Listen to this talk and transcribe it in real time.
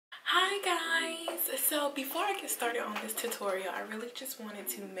Hi guys! So before I get started on this tutorial, I really just wanted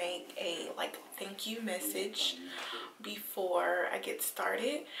to make a thank you message before I get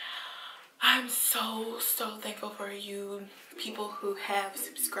started. I'm so thankful for you people who have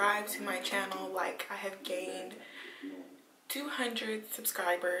subscribed to my channel. I have gained 200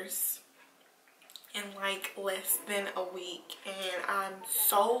 subscribers in less than a week, and I'm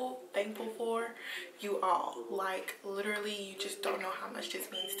so thankful for you all. Literally, you just don't know how much this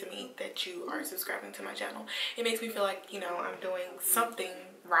means to me that you are subscribing to my channel. It makes me feel like, I'm doing something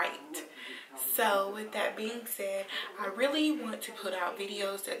right. So with that being said, I really want to put out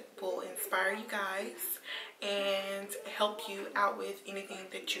videos that will inspire you guys and help you out with anything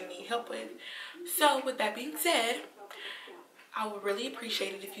that you need help with. So with that being said, I would really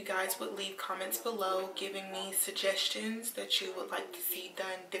appreciate it if you guys would leave comments below giving me suggestions that you would like to see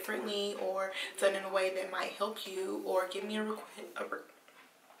done differently or done in a way that might help you, or give me a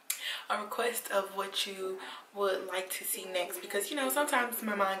request of what you would like to see next, because sometimes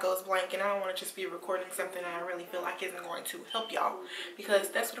my mind goes blank and I don't want to just be recording something I really feel like isn't going to help y'all, because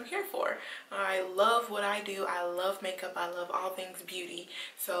that's what I'm here for. I love what I do. I love makeup. I love all things beauty.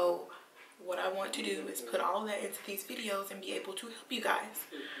 So what I want to do is put all of that into these videos and be able to help you guys.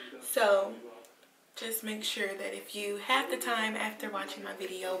 So just make sure that if you have the time after watching my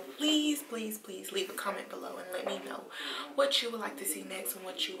video, please leave a comment below and let me know what you would like to see next and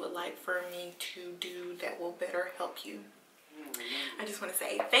what you would like for me to do that will better help you. I just want to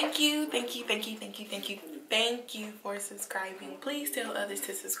say thank you for subscribing. Please tell others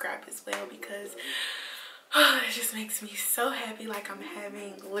to subscribe as well, because it just makes me so happy. I'm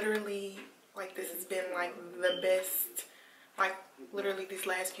having literally, this has been the best. Literally these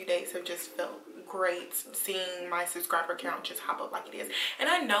last few days have just felt great, seeing my subscriber count just hop up like it is. And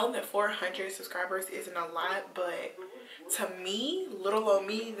I know that 400 subscribers isn't a lot, but to me, little old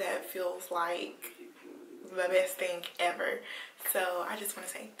me, that feels like the best thing ever. So I just want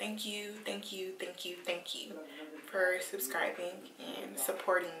to say thank you for subscribing and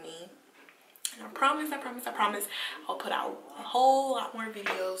supporting me. And I promise I'll put out a whole lot more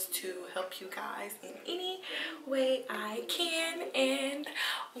videos to help you guys in any way I can. And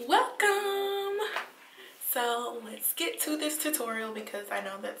welcome! So let's get to this tutorial, because I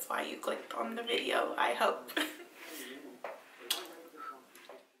know that's why you clicked on the video, I hope.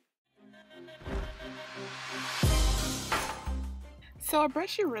 So a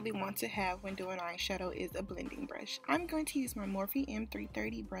brush you really want to have when doing eyeshadow is a blending brush. I'm going to use my Morphe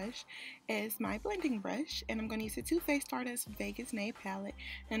M330 brush as my blending brush, and I'm going to use the Too Faced Stardust Vegas Nail palette,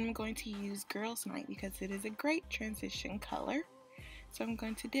 and I'm going to use Girls Night because it is a great transition color. So I'm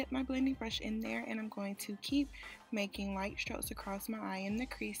going to dip my blending brush in there, and I'm going to keep making light strokes across my eye in the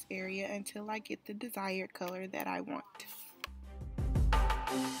crease area until I get the desired color that I want.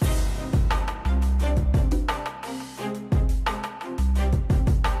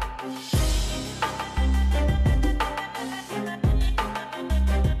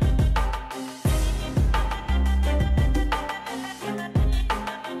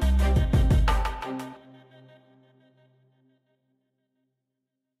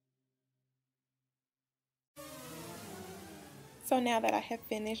 So now that I have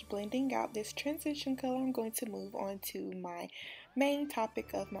finished blending out this transition color, I'm going to move on to my main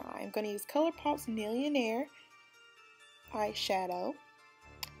topic of my eye. I'm going to use Colourpop's NILLIONAIRE eyeshadow,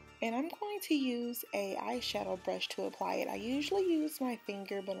 and I'm going to use a eyeshadow brush to apply it. I usually use my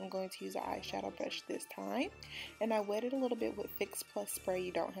finger, but I'm going to use an eyeshadow brush this time, and I wet it a little bit with Fix Plus spray.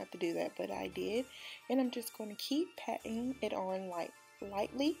 You don't have to do that, but I did, and I'm just going to keep patting it on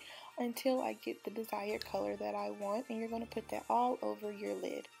lightly until I get the desired color that I want, and you're going to put that all over your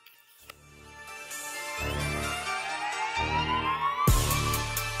lid.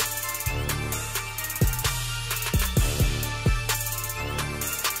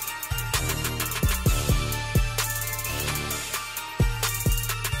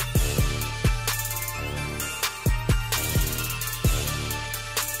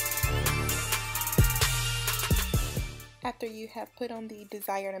 After you have put on the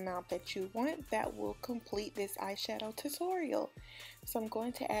desired amount that you want, that will complete this eyeshadow tutorial. So I'm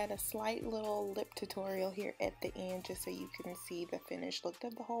going to add a slight little lip tutorial here at the end, just so you can see the finished look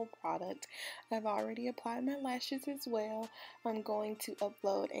of the whole product. I've already applied my lashes as well. I'm going to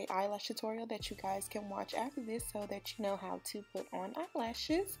upload an eyelash tutorial that you guys can watch after this, so that you know how to put on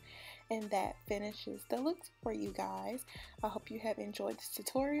eyelashes. And that finishes the looks for you guys. I hope you have enjoyed this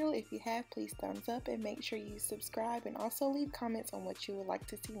tutorial. If you have, please thumbs up and make sure you subscribe, and also leave comments on what you would like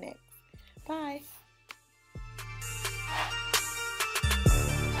to see next. Bye!